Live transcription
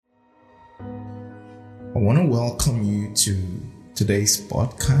want to welcome you to today's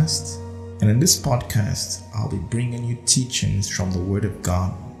podcast. And in this podcast, I'll be bringing you teachings from the Word of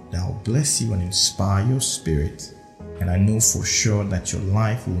God that will bless you and inspire your spirit. And I know for sure that your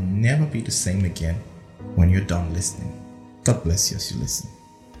life will never be the same again when you're done listening. God bless you as you listen.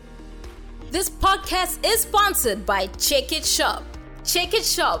 This podcast is sponsored by Check It Shop. Check It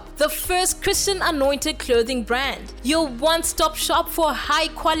Shop, the first Christian anointed clothing brand. Your one-stop shop for high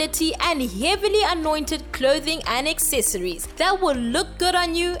quality and heavily anointed clothing and accessories that will look good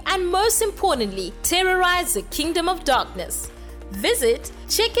on you and, most importantly, terrorize the kingdom of darkness. Visit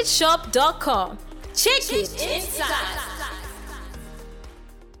checkitshop.com. Check it inside.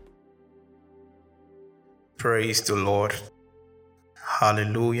 Praise the Lord.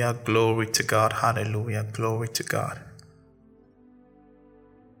 Hallelujah. Glory to God. Hallelujah. Glory to God.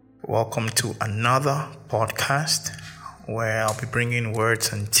 Welcome to another podcast where I'll be bringing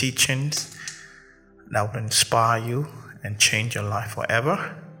words and teachings that will inspire you and change your life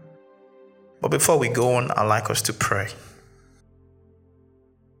forever. But before we go on, I'd like us to pray.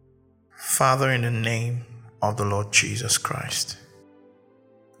 Father, in the name of the Lord Jesus Christ,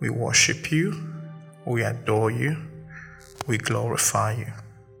 we worship you, we adore you, we glorify you.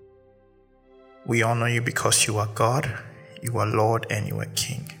 We honor you because you are God, you are Lord, and you are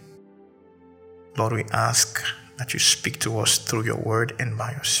King. Lord, we ask that you speak to us through your word and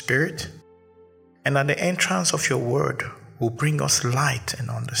by your spirit, and that the entrance of your word will bring us light and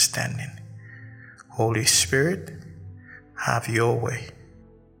understanding. Holy Spirit, have your way,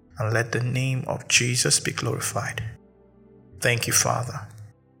 and let the name of Jesus be glorified. Thank you, Father.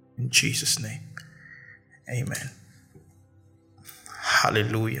 In Jesus' name, amen.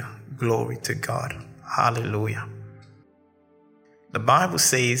 Hallelujah. Glory to God. Hallelujah. The Bible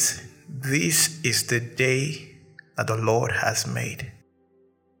says, this is the day that the Lord has made,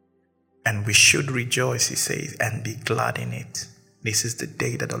 and we should rejoice, he says, and be glad in it. This is the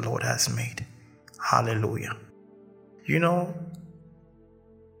day that the Lord has made. Hallelujah. You know,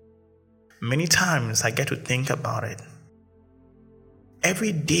 many times I get to think about it.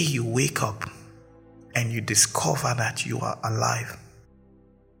 Every day you wake up and you discover that you are alive.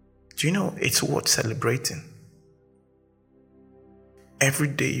 Do you know it's worth celebrating? Every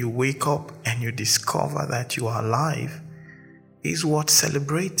day you wake up and you discover that you are alive is worth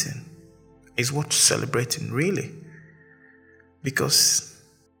celebrating. Is worth celebrating, really. Because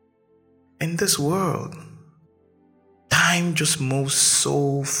in this world, time just moves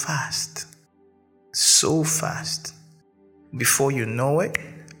so fast. So fast. Before you know it,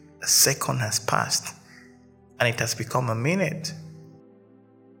 a second has passed and it has become a minute.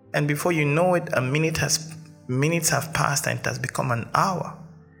 And before you know it, minutes have passed and it has become an hour.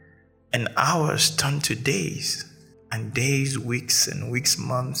 And hours turn to days. And days, weeks, and weeks,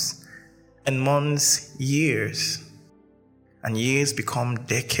 months. And months, years. And years become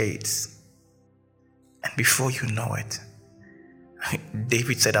decades. And before you know it,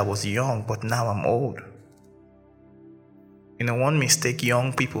 David said, I was young, but now I'm old. You know, one mistake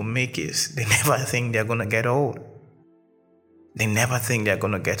young people make is they never think they're going to get old. They never think they're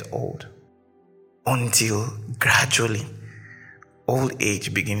going to get old. Until gradually, old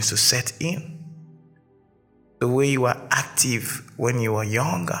age begins to set in. The way you were active when you were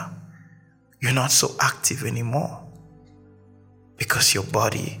younger, you're not so active anymore. Because your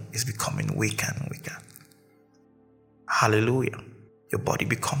body is becoming weaker and weaker. Hallelujah. Your body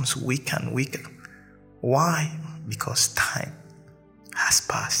becomes weaker and weaker. Why? Because time has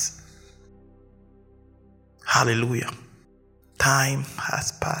passed. Hallelujah. Time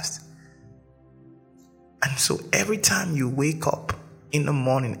has passed. And so every time you wake up in the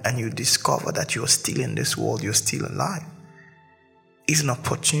morning and you discover that you're still in this world, you're still alive, it's an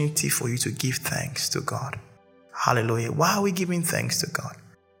opportunity for you to give thanks to God. Hallelujah. Why are we giving thanks to God?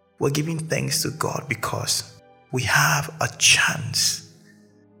 We're giving thanks to God because we have a chance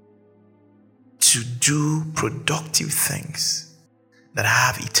to do productive things that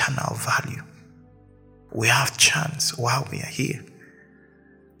have eternal value. We have chance while we are here.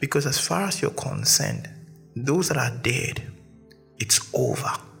 Because as far as you're concerned, those that are dead, it's over.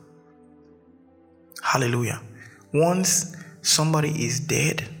 Hallelujah. Once somebody is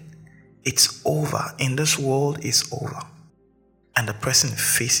dead, it's over. In this world, it's over. And the person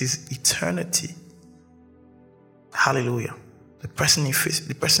faces eternity. Hallelujah. The person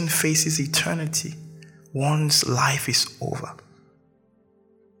faces eternity once life is over.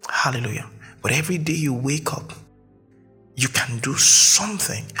 Hallelujah. But every day you wake up, you can do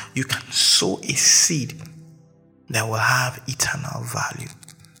something. You can sow a seed that will have eternal value.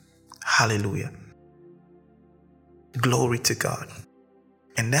 Hallelujah. Glory to God.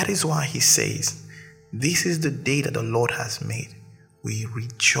 And that is why he says, This is the day that the Lord has made. We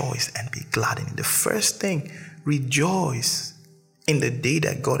rejoice and be glad in it. The first thing, rejoice in the day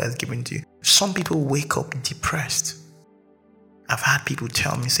that God has given to you. Some people wake up depressed. I've had people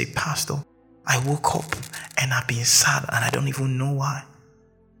tell me, say, Pastor, I woke up and I've been sad and I don't even know why.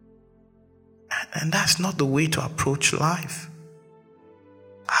 And that's not the way to approach life.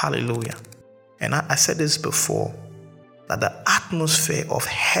 Hallelujah. And I said this before, that the atmosphere of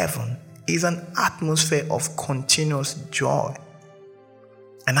heaven is an atmosphere of continuous joy.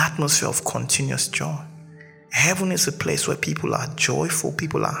 An atmosphere of continuous joy. Heaven is a place where people are joyful,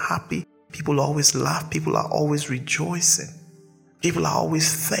 people are happy, people always laugh, people are always rejoicing, people are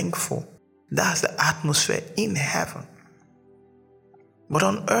always thankful. That's the atmosphere in heaven. But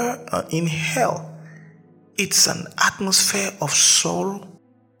on earth, in hell, it's an atmosphere of sorrow,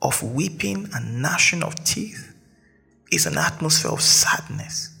 of weeping and gnashing of teeth. It's an atmosphere of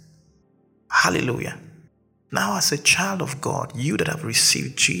sadness. Hallelujah. Now, as a child of God, you that have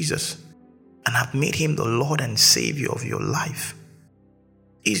received Jesus and have made him the Lord and Savior of your life,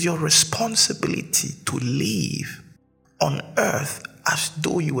 it's your responsibility to live on earth as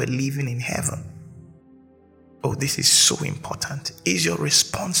though you were living in heaven. Oh, this is so important. It's your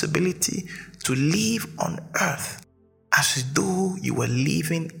responsibility to live on earth as though you were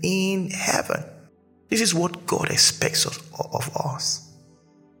living in heaven. This is what God expects of us.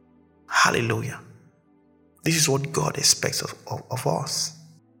 Hallelujah. This is what God expects of us.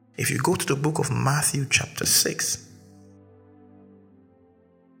 If you go to the book of Matthew chapter 6,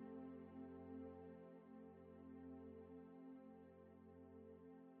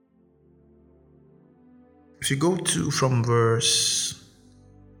 if you go to from verse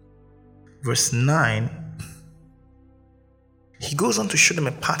 9, he goes on to show them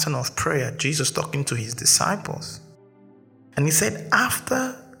a pattern of prayer, Jesus talking to his disciples. And he said,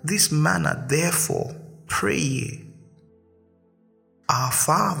 after this manner, therefore, pray ye, Our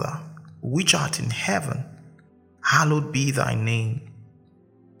Father, which art in heaven, hallowed be thy name.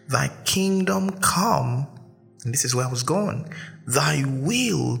 Thy kingdom come, and this is where I was going, thy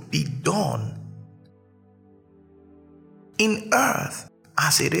will be done in earth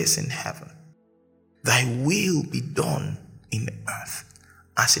as it is in heaven. Thy will be done in earth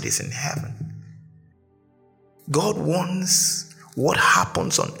as it is in heaven. God wants what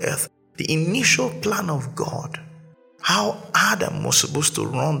happens on earth. The initial plan of God, how Adam was supposed to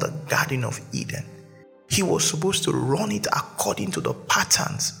run the Garden of Eden. He was supposed to run it according to the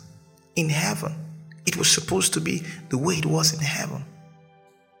patterns in heaven. It was supposed to be the way it was in heaven.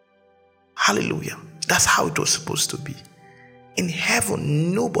 Hallelujah. That's how it was supposed to be. In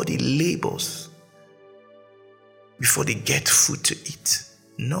heaven, nobody labors before they get food to eat.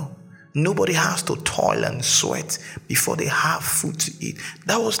 No. Nobody has to toil and sweat before they have food to eat.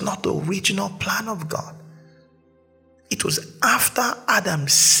 That was not the original plan of God. It was after Adam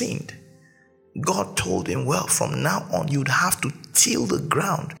sinned. God told him, well, from now on, you'd have to till the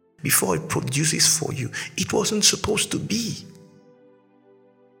ground before it produces for you. It wasn't supposed to be.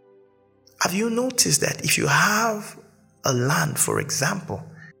 Have you noticed that if you have a land, for example,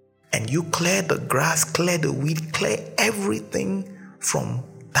 and you clear the grass, clear the weed, clear everything from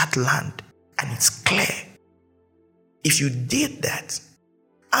that land, and it's clear. If you did that,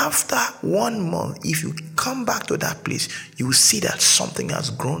 after 1 month, if you come back to that place, you will see that something has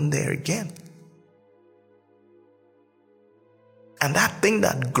grown there again. And that thing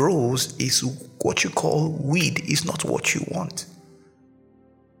that grows is what you call weed, is not what you want.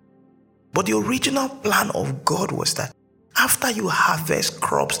 But the original plan of God was that after you harvest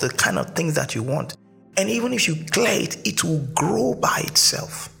crops, the kind of things that you want, and even if you clear it, it will grow by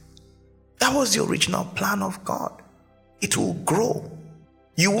itself. That was the original plan of God. It will grow.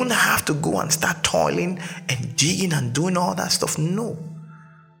 You wouldn't have to go and start toiling and digging and doing all that stuff. No.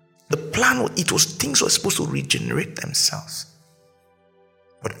 The plan, things were supposed to regenerate themselves.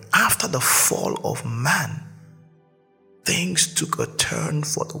 But after the fall of man, things took a turn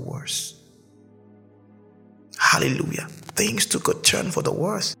for the worse. Hallelujah. Things took a turn for the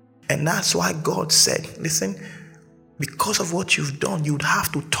worse. And that's why God said, listen, because of what you've done, you'd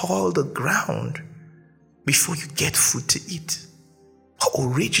have to toil the ground before you get food to eat.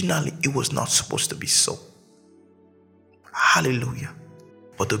 Originally, it was not supposed to be so. Hallelujah.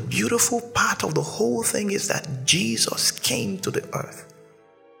 But the beautiful part of the whole thing is that Jesus came to the earth.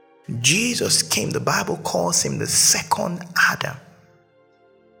 Jesus came, the Bible calls him the second Adam.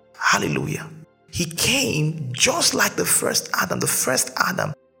 Hallelujah. He came just like the first Adam. The first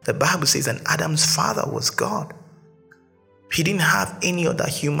Adam, the Bible says, and Adam's father was God. He didn't have any other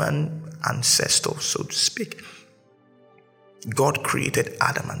human ancestor, so to speak. God created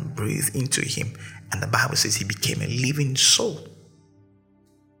Adam and breathed into him, and the Bible says he became a living soul.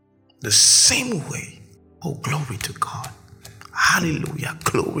 The same way, oh, glory to God. Hallelujah,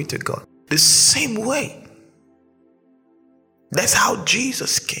 glory to God. The same way. That's how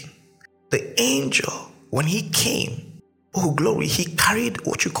Jesus came. The angel, when he came, oh, glory, he carried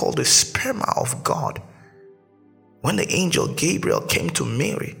what you call the sperma of God. When the angel Gabriel came to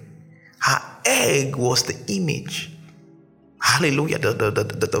Mary, her egg was the image. Hallelujah,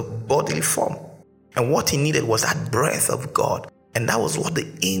 the bodily form. And what he needed was that breath of God. And that was what the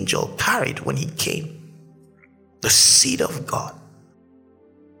angel carried when he came. The seed of God.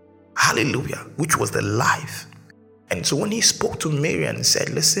 Hallelujah, which was the life. And so when he spoke to Mary and said,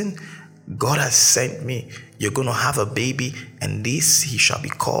 listen, God has sent me. You're going to have a baby, and this, he shall be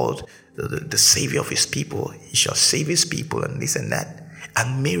called the savior of his people. He shall save his people, and this and that.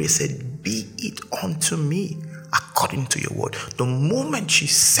 And Mary said, be it unto me according to your word. The moment she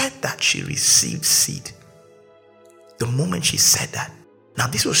said that, she received seed. The moment she said that. Now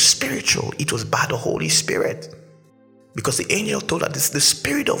this was spiritual. It was by the Holy Spirit. Because the angel told her this, the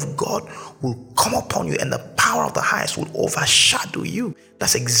Spirit of God will come upon you and the power of the highest will overshadow you.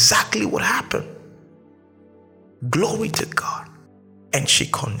 That's exactly what happened. Glory to God. And she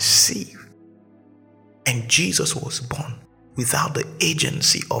conceived. And Jesus was born without the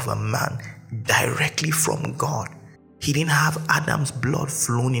agency of a man, directly from God. He didn't have Adam's blood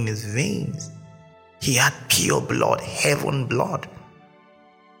flowing in his veins. He had pure blood, heaven blood.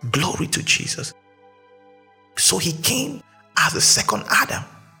 Glory to Jesus. So he came as the second Adam.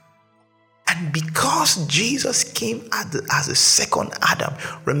 And because Jesus came as the second Adam,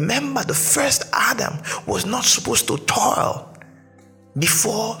 remember the first Adam was not supposed to toil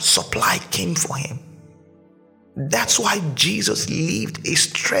before supply came for him. That's why Jesus lived a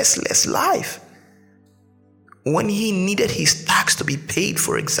stressless life. When he needed his tax to be paid,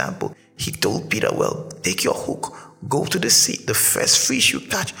 for example, he told Peter, well, take your hook, go to the sea. The first fish you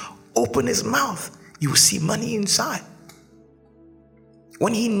catch, open his mouth. You will see money inside.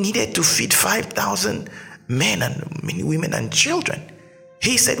 When he needed to feed 5,000 men and many women and children,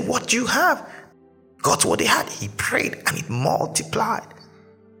 he said, what do you have? Got what they had. He prayed and it multiplied.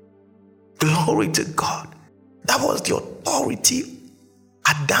 Glory to God. That was the authority,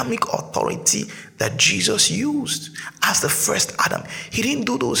 Adamic authority that Jesus used as the first Adam. He didn't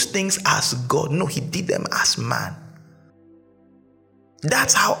do those things as God. No, he did them as man.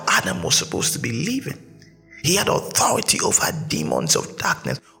 That's how Adam was supposed to be living. He had authority over demons of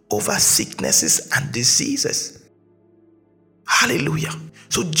darkness, over sicknesses and diseases. Hallelujah.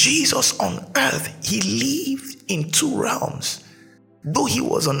 So Jesus on earth, he lived in two realms. Though he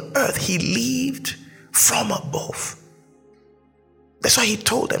was on earth, he lived from above. That's why he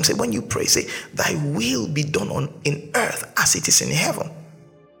told them, say, when you pray, say, thy will be done in earth as it is in heaven.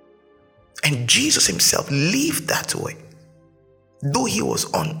 And Jesus himself lived that way. Though he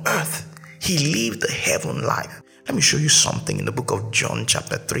was on earth, he lived the heaven life. Let me show you something in the book of John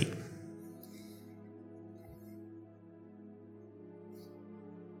chapter 3.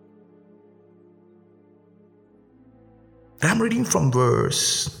 I'm reading from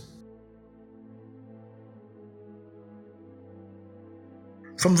verse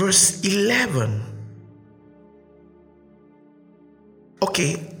 11.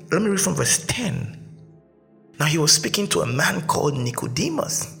 Okay, let me read from verse 10. Now he was speaking to a man called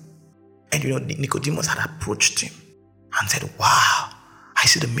Nicodemus. And Nicodemus had approached him and said, wow, I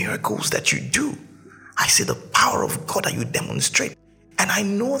see the miracles that you do. I see the power of God that you demonstrate. And I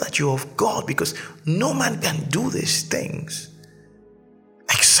know that you're of God, because no man can do these things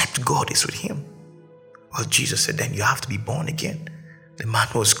except God is with him. Well, Jesus said, then you have to be born again. The man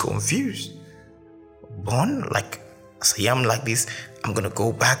was confused. Born like, as I am like this, I'm going to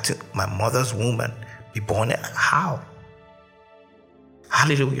go back to my mother's womb and be born. How?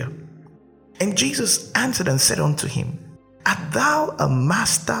 Hallelujah. And Jesus answered and said unto him, art thou a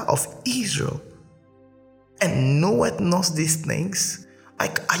master of Israel, and knoweth not these things?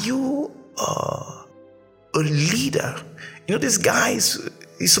 Like, are you a leader? This guy is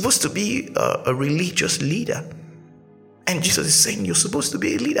supposed to be a religious leader. And Jesus is saying, you're supposed to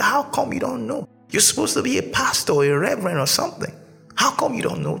be a leader. How come you don't know? You're supposed to be a pastor or a reverend or something. How come you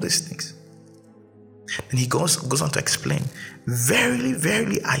don't know these things? And he goes on to explain, verily,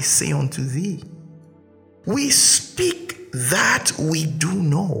 verily, I say unto thee, we speak that we do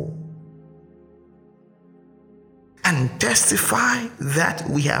know, and testify that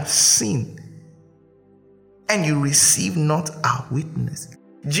we have seen, and you receive not our witness.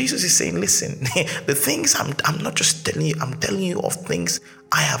 Jesus is saying, listen, the things I'm not just telling you, I'm telling you of things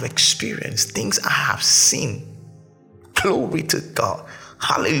I have experienced, things I have seen. Glory to God.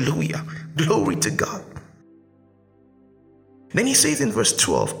 Hallelujah. Glory to God. Then he says in verse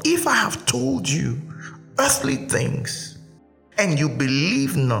 12, if I have told you earthly things and you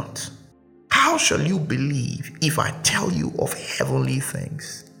believe not, how shall you believe if I tell you of heavenly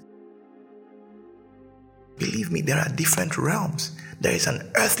things? Believe me, there are different realms. There is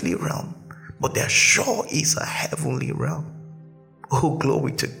an earthly realm, but there sure is a heavenly realm. Oh,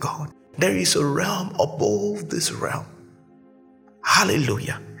 glory to God. There is a realm above this realm.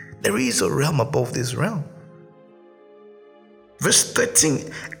 Hallelujah. There is a realm above this realm. Verse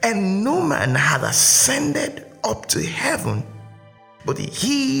 13, and no man hath ascended up to heaven, but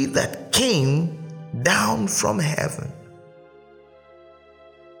he that came down from heaven,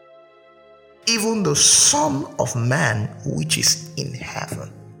 even the Son of Man which is in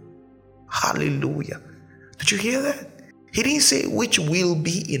heaven. Hallelujah. Did you hear that? He didn't say which will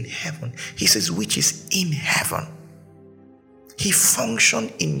be in heaven. He says which is in heaven. He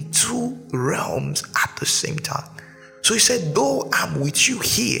functioned in two realms at the same time. So he said, though I'm with you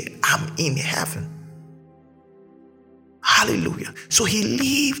here, I'm in heaven. Hallelujah. So he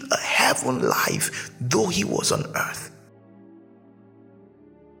lived a heaven life though he was on earth.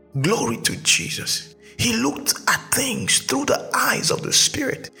 Glory to Jesus. He looked at things through the eyes of the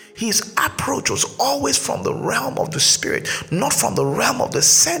Spirit. His approach was always from the realm of the Spirit, not from the realm of the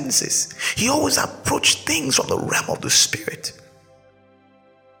senses. He always approached things from the realm of the Spirit.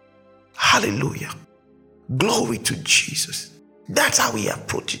 Hallelujah. Glory to Jesus. That's how he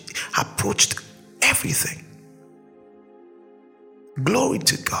approached everything. Glory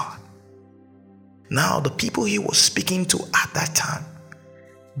to God. Now, the people he was speaking to at that time,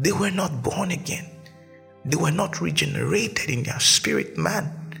 they were not born again. They were not regenerated in their spirit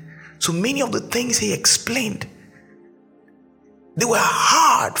man. So many of the things he explained, they were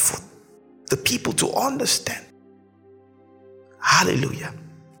hard for the people to understand. Hallelujah.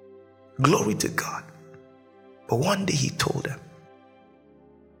 Glory to God. But one day he told them,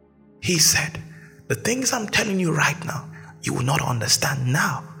 he said, the things I'm telling you right now, you will not understand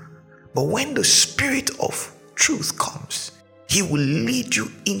now. But when the Spirit of truth comes, he will lead you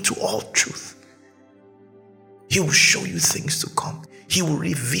into all truth. He will show you things to come. He will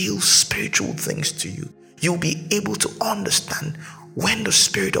reveal spiritual things to you. You'll be able to understand when the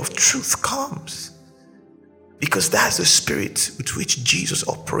Spirit of truth comes. Because that's the spirit with which Jesus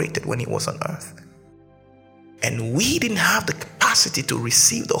operated when he was on earth. And we didn't have the capacity to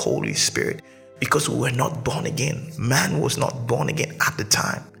receive the Holy Spirit because we were not born again. Man was not born again at the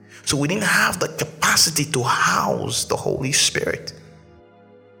time. So we didn't have the capacity to house the Holy Spirit.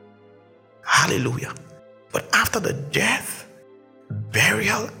 Hallelujah. But after the death,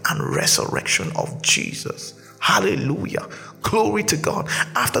 burial, and resurrection of Jesus, hallelujah, glory to God.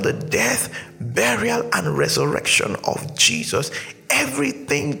 After the death, burial, and resurrection of Jesus,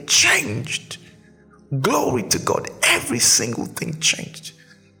 everything changed. Glory to God. Every single thing changed.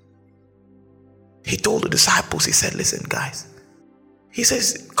 He told the disciples, he said, listen, guys. He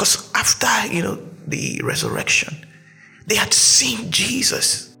says, because after, the resurrection, they had seen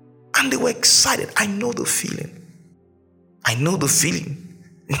Jesus and they were excited. I know the feeling. I know the feeling.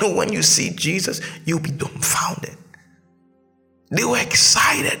 When you see Jesus, you'll be dumbfounded. They were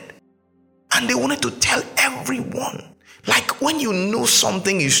excited and they wanted to tell everyone. Like when you know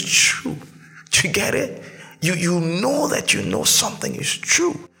something is true, do you get it? You know that you know something is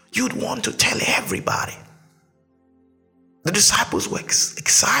true. You'd want to tell everybody. The disciples were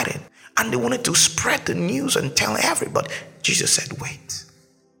excited and they wanted to spread the news and tell everybody. Jesus said, wait,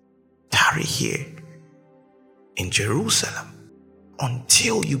 tarry here in Jerusalem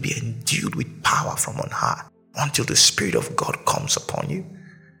until you be endued with power from on high, until the Spirit of God comes upon you.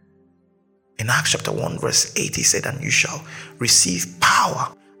 In Acts chapter 1 verse 8, he said, and you shall receive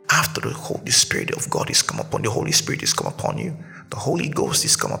power after the Holy Spirit of God is come upon you. The Holy Spirit is come upon you. The Holy Ghost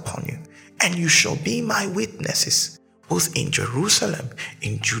is come upon you. And you shall be my witnesses, both in Jerusalem,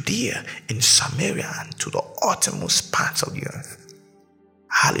 in Judea, in Samaria, and to the uttermost parts of the earth.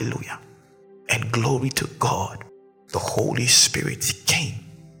 Hallelujah. And glory to God. The Holy Spirit came.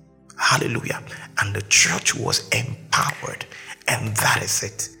 Hallelujah. And the church was empowered. And that is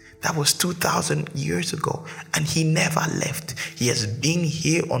it. That was 2,000 years ago. And he never left. He has been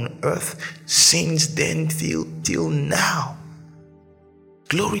here on earth since then till now.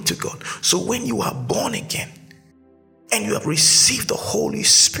 Glory to God. So when you are born again and you have received the Holy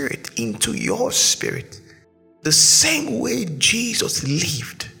Spirit into your spirit, the same way Jesus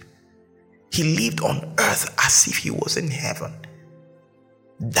lived, he lived on earth as if he was in heaven.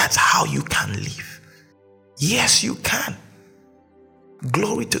 That's how you can live. Yes, you can.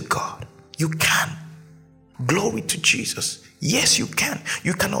 Glory to God. You can. Glory to Jesus. Yes, you can.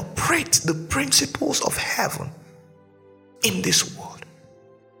 You can operate the principles of heaven in this world.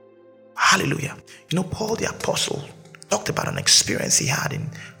 Hallelujah. Paul the apostle talked about an experience he had in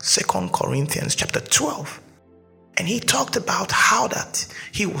 2 Corinthians chapter 12. And he talked about how that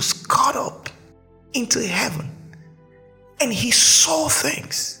he was caught up into heaven and he saw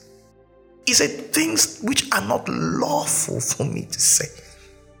things. He said things which are not lawful for me to say.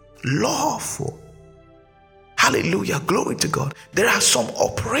 Lawful. Hallelujah. Glory to God. There are some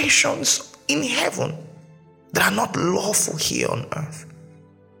operations in heaven that are not lawful here on earth.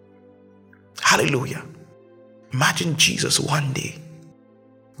 Hallelujah. Imagine Jesus one day.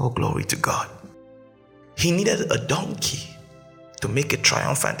 Oh, glory to God. He needed a donkey to make a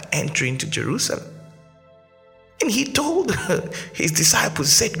triumphant entry into Jerusalem. And he told his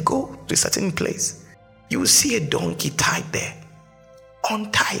disciples, said, go to a certain place. You will see a donkey tied there.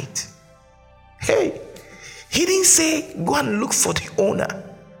 Untied. Hey, he didn't say, go and look for the owner.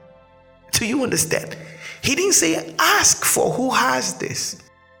 Do you understand? He didn't say, ask for who has this.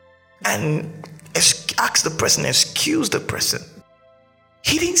 And ask the person, excuse the person.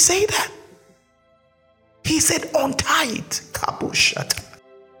 He didn't say that. He said, untie it.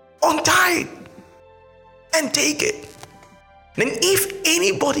 Untie it. And take it. Then if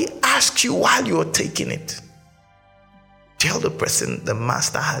anybody asks you while you're taking it, tell the person the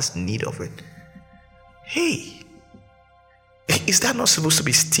master has need of it. Hey, is that not supposed to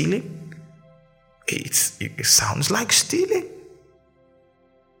be stealing? It sounds like stealing.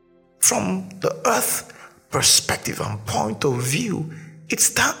 From the earth perspective and point of view, it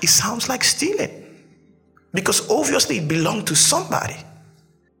sounds like stealing. Because obviously it belonged to somebody.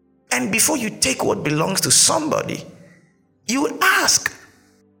 And before you take what belongs to somebody, you would ask.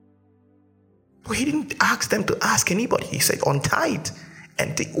 But he didn't ask them to ask anybody. He said, untie it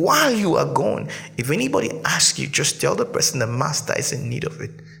and take. While you are gone, if anybody asks you, just tell the person the master is in need of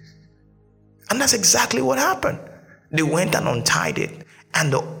it. And that's exactly what happened. They went and untied it.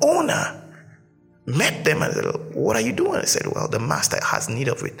 And the owner met them and said, what are you doing? I said, well, the master has need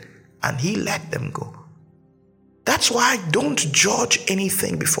of it. And he let them go. That's why I don't judge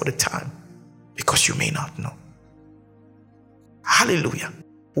anything before the time, because you may not know. Hallelujah.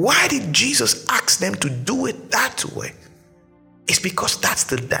 Why did Jesus ask them to do it that way? It's because that's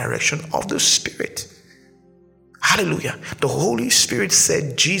the direction of the Spirit. Hallelujah. The Holy Spirit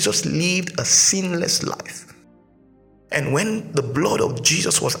said Jesus lived a sinless life. And when the blood of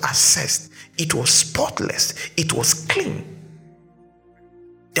Jesus was assessed, it was spotless. It was clean.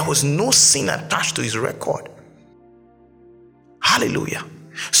 There was no sin attached to his record. Hallelujah.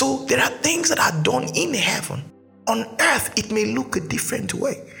 So there are things that are done in heaven. On earth, it may look a different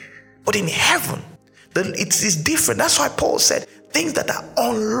way. But in heaven, it is different. That's why Paul said, things that are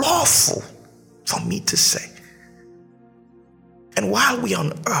unlawful for me to say. And while we are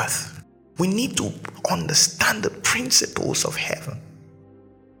on earth, we need to understand the principles of heaven.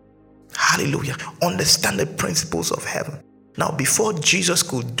 Hallelujah. Understand the principles of heaven. Now, before Jesus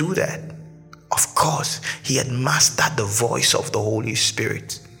could do that, of course, he had mastered the voice of the Holy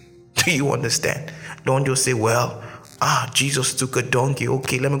Spirit. Do you understand? Don't just say, well, Jesus took a donkey.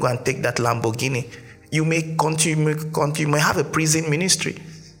 Okay, let me go and take that Lamborghini. You may have a prison ministry,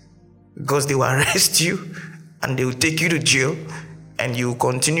 because they will arrest you and they will take you to jail and you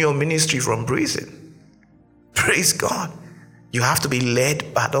continue your ministry from prison. Praise God. You have to be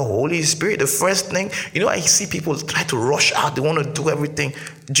led by the Holy Spirit. The first thing, I see people try to rush out. They want to do everything.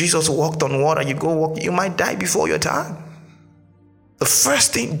 Jesus walked on water. You go walk, you might die before your time. The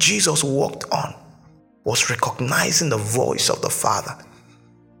first thing Jesus walked on was recognizing the voice of the Father.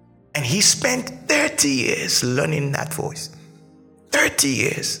 And he spent 30 years learning that voice. 30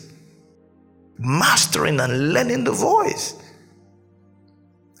 years. Mastering and learning the voice.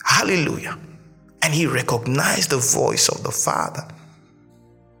 Hallelujah. And he recognized the voice of the Father.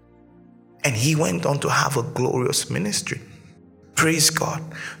 And he went on to have a glorious ministry. Praise God.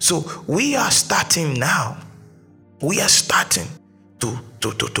 So we are starting now. We are starting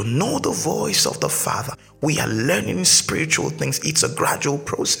to know the voice of the Father. We are learning spiritual things. It's a gradual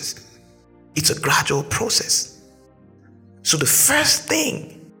process. It's a gradual process. So the first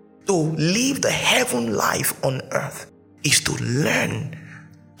thing to live the heaven life on earth is to learn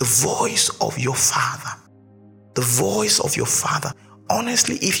the voice of your Father. The voice of your Father.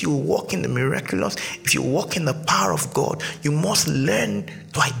 Honestly, if you walk in the miraculous, if you walk in the power of God, you must learn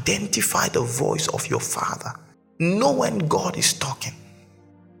to identify the voice of your Father. Know when God is talking.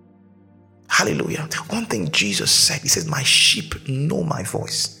 Hallelujah. One thing Jesus said, he says, my sheep know my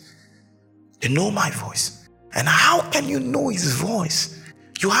voice. They know my voice. And how can you know his voice?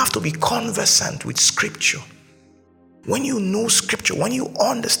 You have to be conversant with scripture. When you know scripture, when you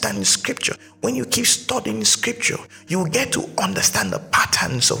understand scripture, when you keep studying scripture, you will get to understand the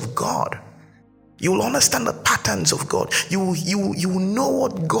patterns of God. You will understand the patterns of God. You will know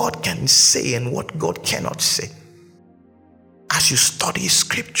what God can say and what God cannot say. As you study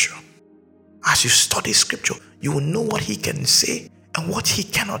scripture, you will know what he can say and what he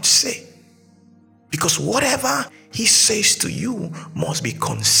cannot say. Because whatever he says to you must be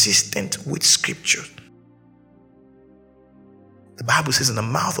consistent with scripture. The Bible says, in the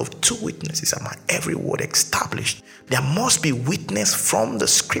mouth of two witnesses am I every word established. There must be witness from the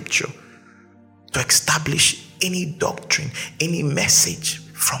scripture to establish any doctrine, any message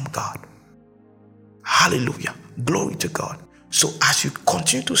from God. Hallelujah. Glory to God. So as you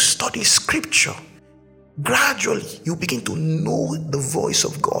continue to study scripture, gradually you begin to know the voice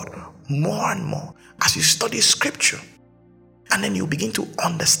of God more and more as you study scripture. And then you begin to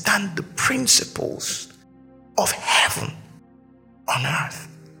understand the principles of heaven on earth.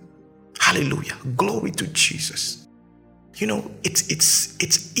 Hallelujah. Glory to Jesus. You know,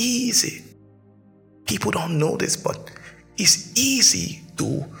 it's easy. People don't know this, but it's easy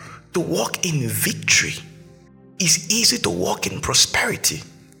to walk in victory. It's easy to walk in prosperity.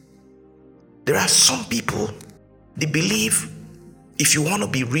 There are some people, they believe if you want to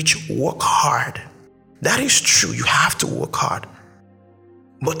be rich, work hard. That is true. You have to work hard.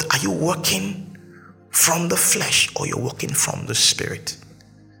 But are you working from the flesh or you're working from the spirit?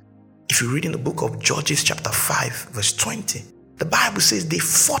 If you read in the book of Judges chapter 5 verse 20, the Bible says they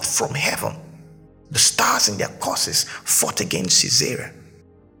fought from heaven. The stars in their courses fought against Sisera.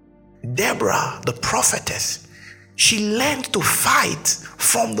 Deborah, the prophetess, she learned to fight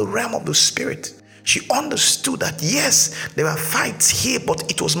from the realm of the spirit. She understood that yes, there were fights here,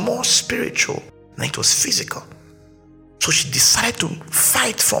 but it was more spiritual than it was physical. So she decided to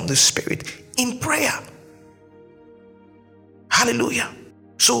fight from the spirit in prayer. Hallelujah.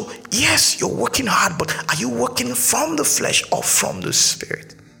 So yes, you're working hard, but are you working from the flesh or from the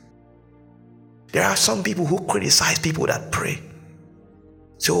spirit? There are some people who criticize people that pray.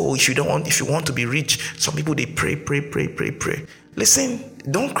 So if you want to be rich, some people they pray. Listen,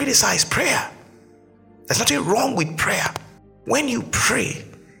 don't criticize prayer. There's nothing wrong with prayer. When you pray,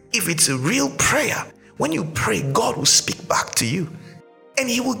 if it's a real prayer, when you pray, God will speak back to you. And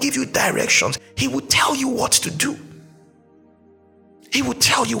he will give you directions. He will tell you what to do. He will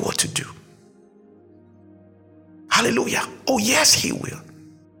tell you what to do. Hallelujah. Oh yes, he will.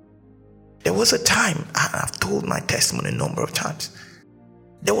 There was a time, I've told my testimony a number of times.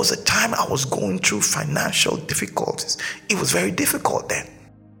 There was a time I was going through financial difficulties. It was very difficult then.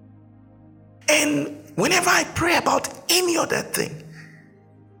 And whenever I pray about any other thing,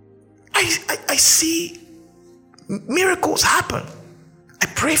 I see miracles happen. I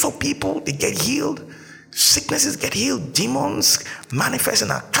pray for people, they get healed. Sicknesses get healed. Demons manifest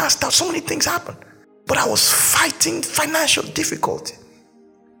and are cast out. So many things happen. But I was fighting financial difficulty.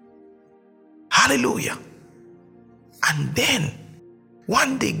 Hallelujah. And then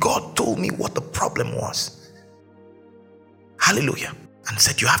one day God told me what the problem was. Hallelujah. And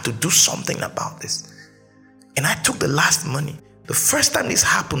said, you have to do something about this. And I took the last money. The first time this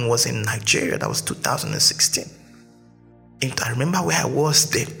happened was in Nigeria. That was 2016. And I remember where I was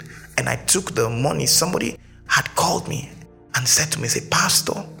then. And I took the money. Somebody had called me and said to me, say,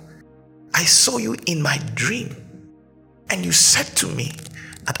 Pastor, I saw you in my dream. And you said to me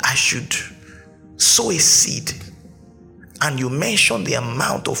that I should sow a seed. And you mentioned the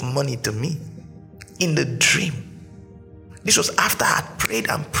amount of money to me in the dream. This was after I had prayed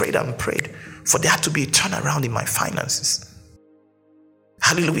for there to be a turnaround in my finances.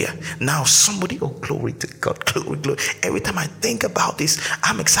 Hallelujah. Now somebody, oh glory to God, glory. Every time I think about this,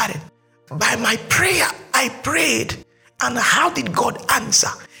 I'm excited. By my prayer, I prayed. And how did God answer?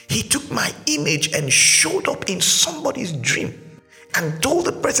 He took my image and showed up in somebody's dream and told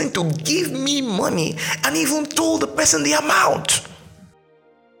the person to give me money and even told the person the amount.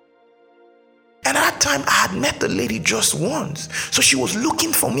 And at that time, I had met the lady just once. So she was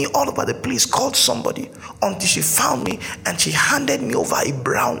looking for me all over the place, called somebody until she found me and she handed me over a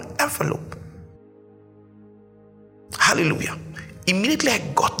brown envelope. Hallelujah. Immediately I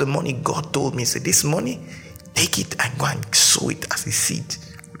got the money. God told me, say, this money, take it and go and sow it as a seed.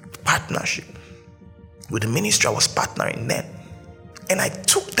 Partnership. With the ministry, I was partnering then. And I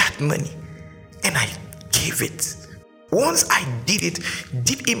took that money and I gave it. Once I did it,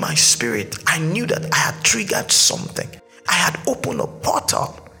 deep in my spirit, I knew that I had triggered something. I had opened a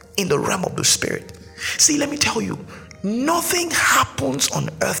portal in the realm of the spirit. See, let me tell you, nothing happens on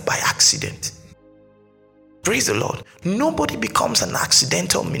earth by accident. Praise the Lord. Nobody becomes an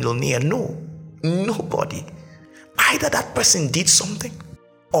accidental millionaire. No, nobody. Either that person did something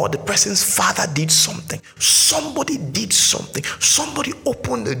or the person's father did something. Somebody did something. Somebody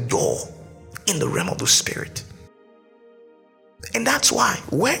opened the door in the realm of the spirit. And that's why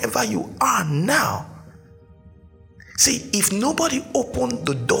wherever you are now, see, if nobody opened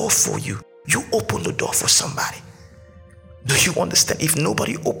the door for you, you open the door for somebody. Do you understand? If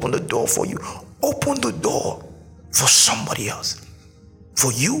nobody opened the door for you, open the door for somebody else.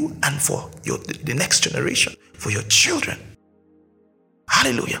 For you and for the next generation, for your children.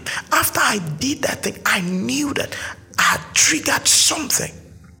 Hallelujah. After I did that thing, I knew that I had triggered something.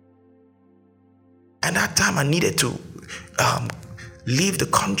 And that time I needed to leave the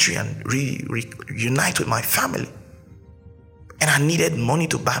country and reunite with my family. And I needed money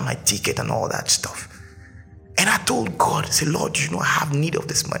to buy my ticket and all that stuff. And I told God, I said, Lord, I have need of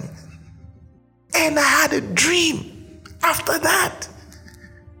this money. And I had a dream after that.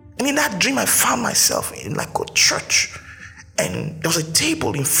 And in that dream, I found myself in like a church. And there was a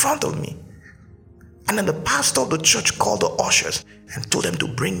table in front of me. And then the pastor of the church called the ushers and told them to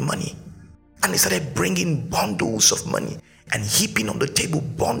bring money. And they started bringing bundles of money and heaping on the table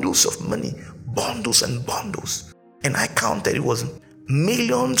bundles of money, bundles and bundles. And I counted, it was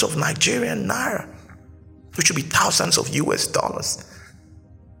millions of Nigerian naira, which would be thousands of US dollars.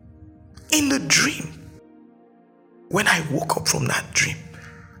 In the dream, when I woke up from that dream,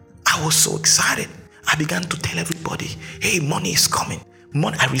 I was so excited. I began to tell everybody, hey, money is coming.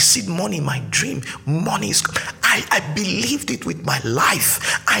 Money, I received money in my dream. Money is coming. I believed it with my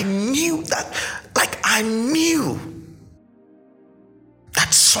life. I knew that, I knew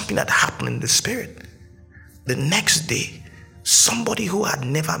that's something that happened in the spirit. The next day, somebody who I had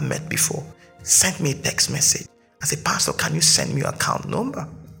never met before sent me a text message. I said, Pastor, can you send me your account number?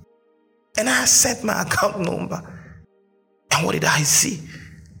 And I sent my account number. And what did I see?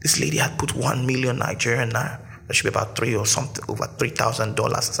 This lady had put 1 million Nigerian naira. That should be about over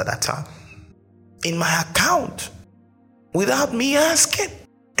 $3,000 at that time, in my account, without me asking.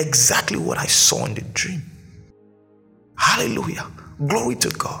 Exactly what I saw in the dream. Hallelujah. Glory to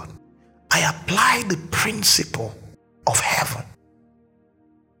God. I applied the principle of heaven.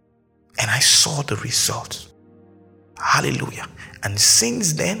 And I saw the results. Hallelujah. And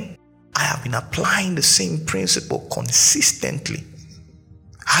since then, I have been applying the same principle consistently.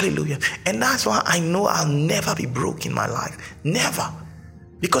 Hallelujah. And that's why I know I'll never be broke in my life. Never.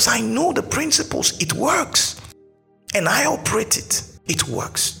 Because I know the principles, it works. And I operate it. It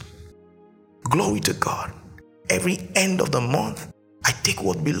works. Glory to God. Every end of the month, I take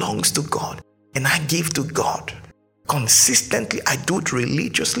what belongs to God and I give to God. Consistently, I do it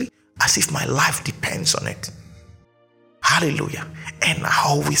religiously as if my life depends on it. Hallelujah. And I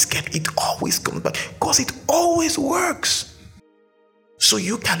always get it, always comes back because it always works. So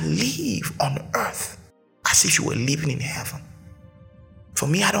you can live on earth as if you were living in heaven. For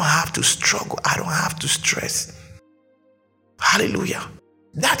me, I don't have to struggle. I don't have to stress. Hallelujah.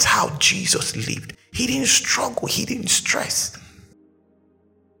 That's how Jesus lived. He didn't struggle. He didn't stress.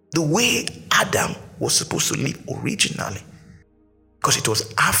 The way Adam was supposed to live originally. Because it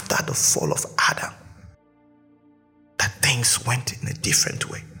was after the fall of Adam that things went in a different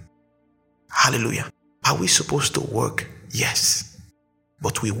way. Hallelujah. Are we supposed to work? Yes.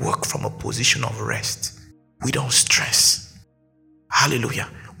 But we work from a position of rest. We don't stress. Hallelujah.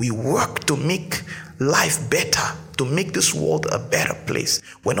 We work to make life better, to make this world a better place.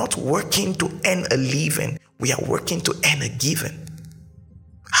 We're not working to earn a living. We are working to earn a given.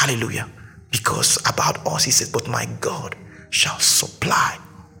 Hallelujah. Because about us, he says, but my God shall supply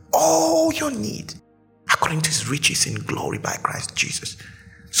all your need according to his riches in glory by Christ Jesus.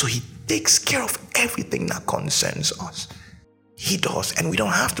 So he takes care of everything that concerns us. He does, and we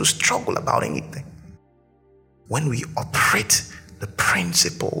don't have to struggle about anything. When we operate the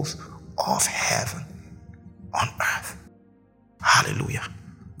principles of heaven on earth. Hallelujah.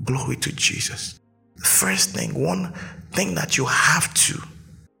 Glory to Jesus. The first thing, one thing that you have to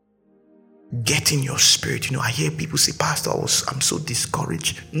get in your spirit. I hear people say, Pastor, I'm so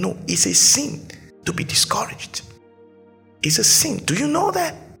discouraged. No, it's a sin to be discouraged. It's a sin. Do you know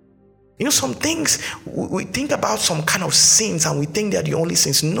that? Some things, we think about some kind of sins and we think they're the only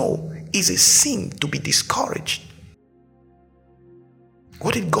sins. No, it's a sin to be discouraged.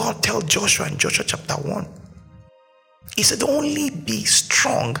 What did God tell Joshua in Joshua chapter 1? He said, only be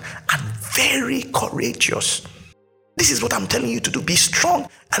strong and very courageous. This is what I'm telling you to do. Be strong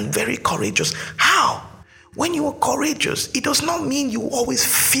and very courageous. How? When you are courageous, it does not mean you always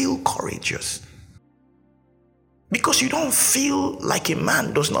feel courageous. Because you don't feel like a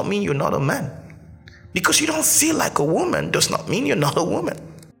man does not mean you're not a man. Because you don't feel like a woman does not mean you're not a woman.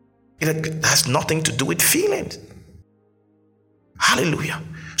 It has nothing to do with feelings. Hallelujah.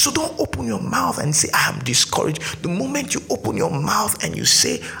 So don't open your mouth and say, I am discouraged. The moment you open your mouth and you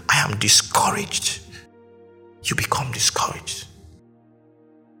say, I am discouraged, you become discouraged.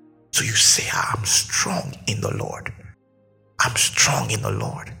 So you say, I am strong in the Lord. I'm strong in the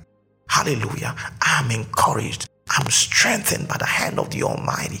Lord. Hallelujah. I am encouraged. I'm strengthened by the hand of the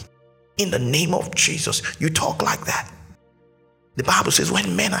Almighty. In the name of Jesus. You talk like that. The Bible says,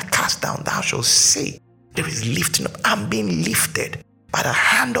 when men are cast down, thou shalt say, there is lifting up. I'm being lifted by the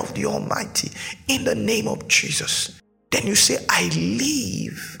hand of the Almighty. In the name of Jesus. Then you say, I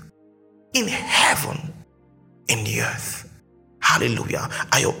live in heaven, in the earth. Hallelujah.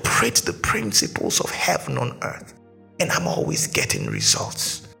 I operate the principles of heaven on earth. And I'm always getting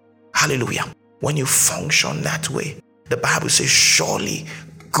results. Hallelujah. When you function that way, the Bible says, surely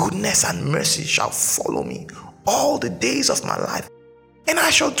goodness and mercy shall follow me all the days of my life. And I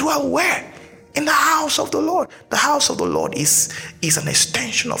shall dwell where? In the house of the Lord. The house of the Lord is an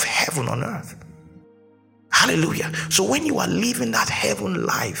extension of heaven on earth. Hallelujah. So when you are living that heaven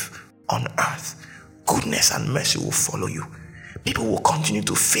life on earth, goodness and mercy will follow you. People will continue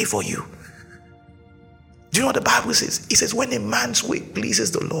to favor you. Do you know what the Bible says? It says, when a man's way pleases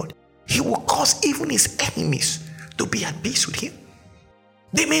the Lord, he will cause even his enemies to be at peace with him.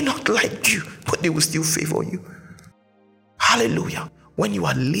 They may not like you, but they will still favor you. Hallelujah. When you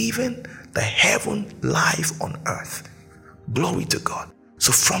are living the heaven life on earth, glory to God.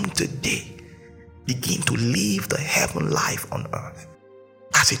 So from today, begin to live the heaven life on earth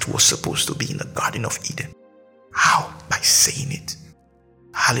as it was supposed to be in the Garden of Eden. How? By saying it.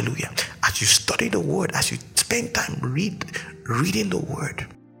 Hallelujah. As you study the word, as you spend time reading the word,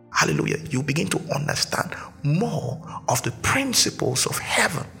 hallelujah, you begin to understand more of the principles of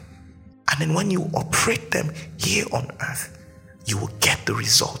heaven. And then when you operate them here on earth, you will get the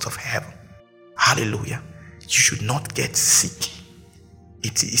results of heaven. Hallelujah. You should not get sick.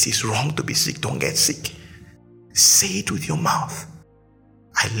 It is wrong to be sick. Don't get sick. Say it with your mouth.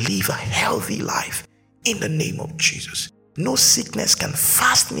 I live a healthy life in the name of Jesus. No sickness can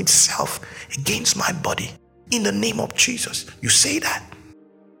fasten itself against my body in the name of Jesus. You say that.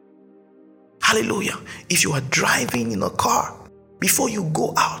 Hallelujah. If you are driving in a car, before you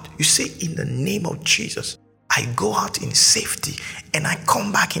go out, you say, in the name of Jesus, I go out in safety and I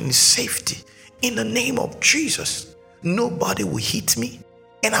come back in safety. In the name of Jesus, nobody will hit me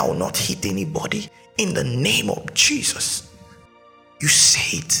and I will not hit anybody. In the name of Jesus, you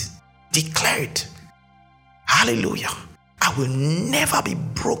say it, declare it. Hallelujah. I will never be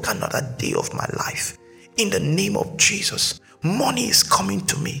broke another day of my life. In the name of Jesus, money is coming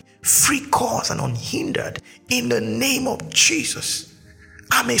to me, free course and unhindered. In the name of Jesus,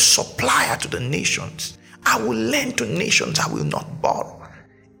 I'm a supplier to the nations. I will lend to nations, I will not borrow.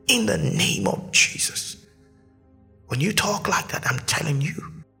 In the name of Jesus. When you talk like that, I'm telling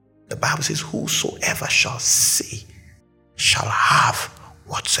you, the Bible says, whosoever shall say, shall have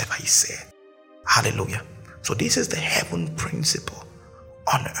whatsoever he said. Hallelujah. So this is the heaven principle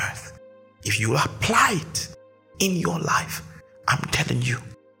on earth. If you apply it in your life, I'm telling you,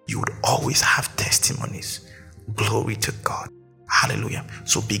 you would always have testimonies. Glory to God. Hallelujah.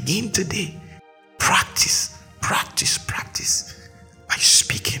 So begin today. Practice by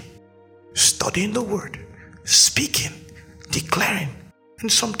speaking, studying the word, speaking, declaring.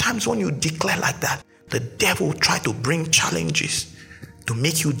 And sometimes when you declare like that, the devil will try to bring challenges to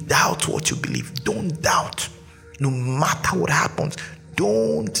make you doubt what you believe. Don't doubt. No matter what happens,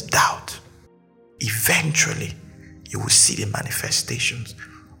 don't doubt. Eventually, you will see the manifestations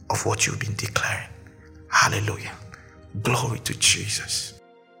of what you've been declaring. Hallelujah. Glory to Jesus.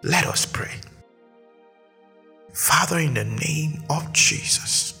 Let us pray. Father, in the name of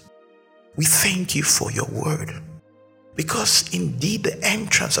Jesus, we thank you for your word, because indeed the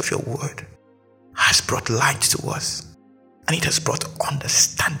entrance of your word has brought light to us and it has brought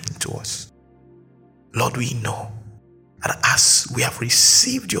understanding to us. Lord, we know that as we have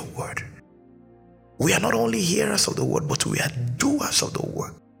received your word, we are not only hearers of the word, but we are doers of the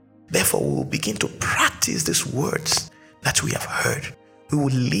word. Therefore, we will begin to practice these words that we have heard. We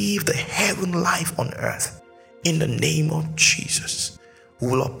will live the heaven life on earth. In the name of Jesus, we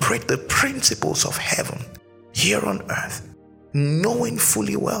will operate the principles of heaven here on earth, knowing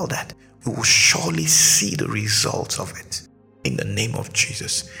fully well that we will surely see the results of it in the name of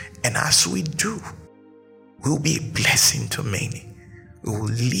Jesus. And as we do, we will be a blessing to many. We will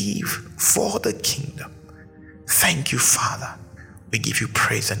live for the kingdom. Thank you, Father. We give you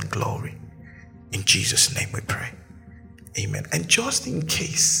praise and glory. In Jesus' name we pray. Amen. And just in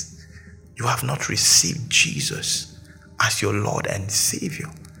case You have not received Jesus as your Lord and Savior.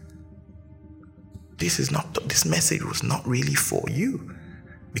 This message was not really for you,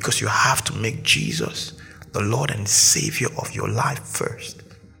 because you have to make Jesus the Lord and Savior of your life first.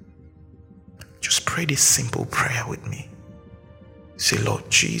 Just pray this simple prayer with me. Say, Lord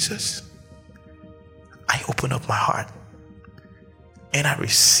Jesus, I open up my heart and I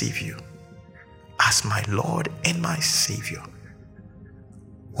receive you as my Lord and my Savior.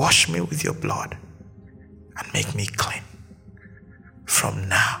 Wash me with your blood and make me clean. From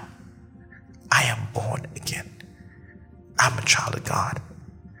now, I am born again. I'm a child of God.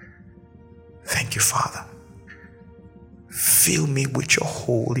 Thank you, Father. Fill me with your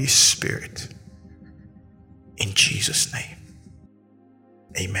Holy Spirit. In Jesus' name.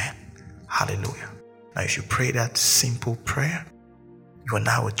 Amen. Hallelujah. Now, if you pray that simple prayer, you are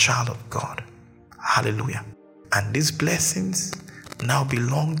now a child of God. Hallelujah. And these blessings now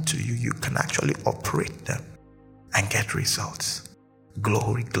belong to you. You can actually operate them and get results.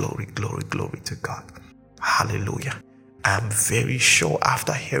 Glory, glory, glory, glory to God. Hallelujah. I'm very sure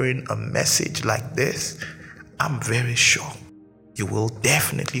after hearing a message like this, I'm very sure you will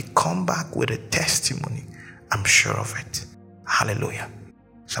definitely come back with a testimony. I'm sure of it. Hallelujah.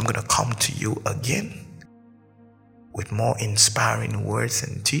 So I'm going to come to you again with more inspiring words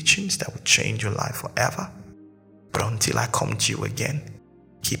and teachings that will change your life forever. But until I come to you again,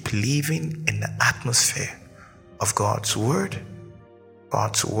 keep living in the atmosphere of God's word,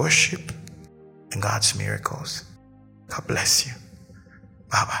 God's worship, and God's miracles. God bless you.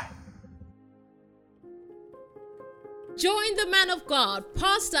 Bye-bye. Join the man of God,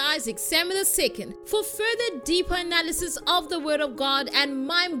 Pastor Isaac Samuel II, for further deeper analysis of the Word of God and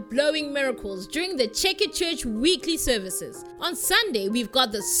mind-blowing miracles during the Check It Church weekly services. On Sunday, we've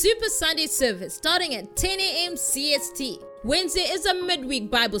got the Super Sunday service starting at 10 a.m. CST. Wednesday is a midweek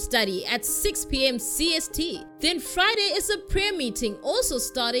Bible study at 6 p.m. CST. Then Friday is a prayer meeting also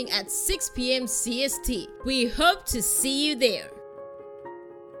starting at 6 p.m. CST. We hope to see you there.